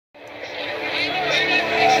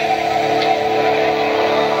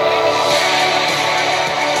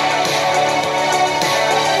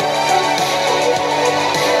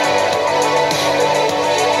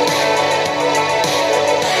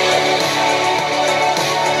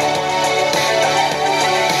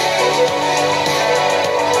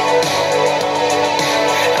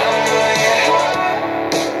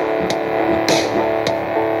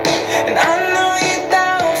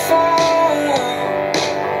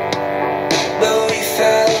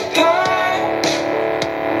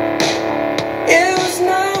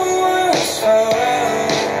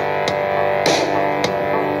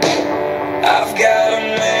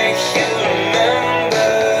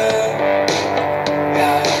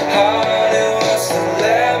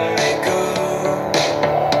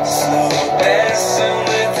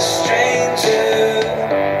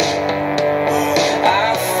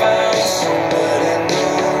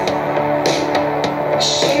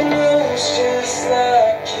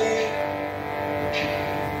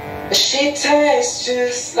She tastes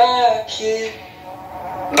just like you,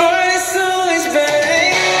 but it's always been.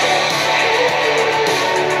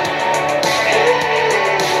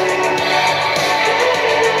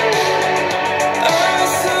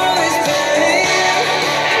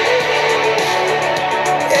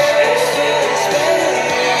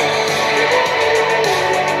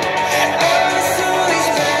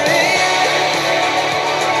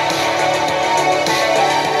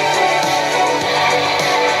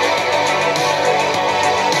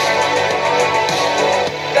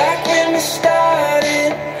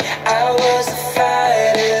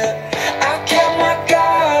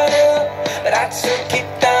 Took it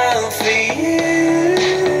down for you.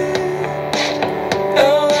 A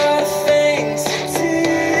lot of things to do.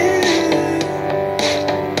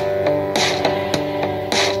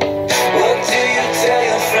 What do you tell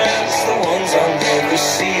your friends, the ones I'll never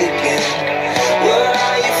see again? What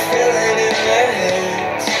are you feeling in their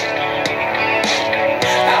heads?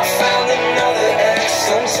 I found another ex,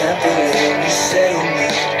 some temporary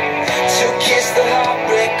settlement to kiss the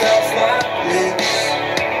heartbreak off my lips.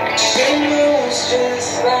 She moves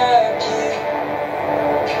just like you,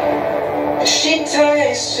 she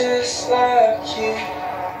tastes just like you,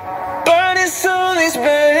 but it's always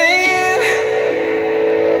been you.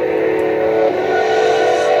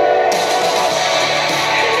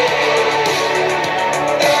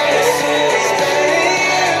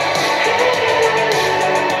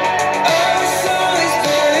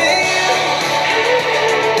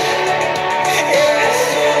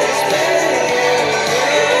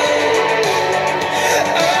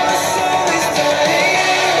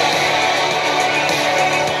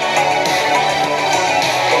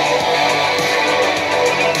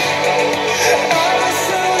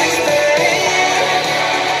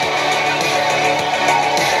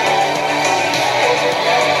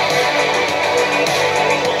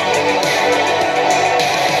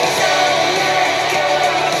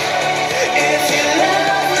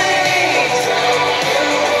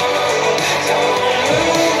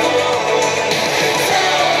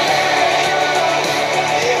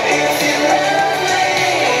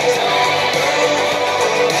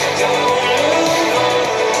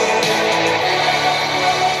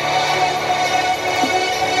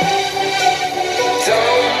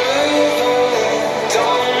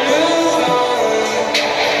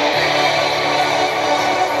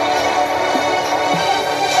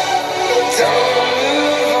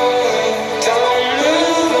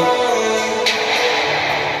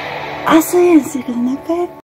 I'll see you in a second, okay?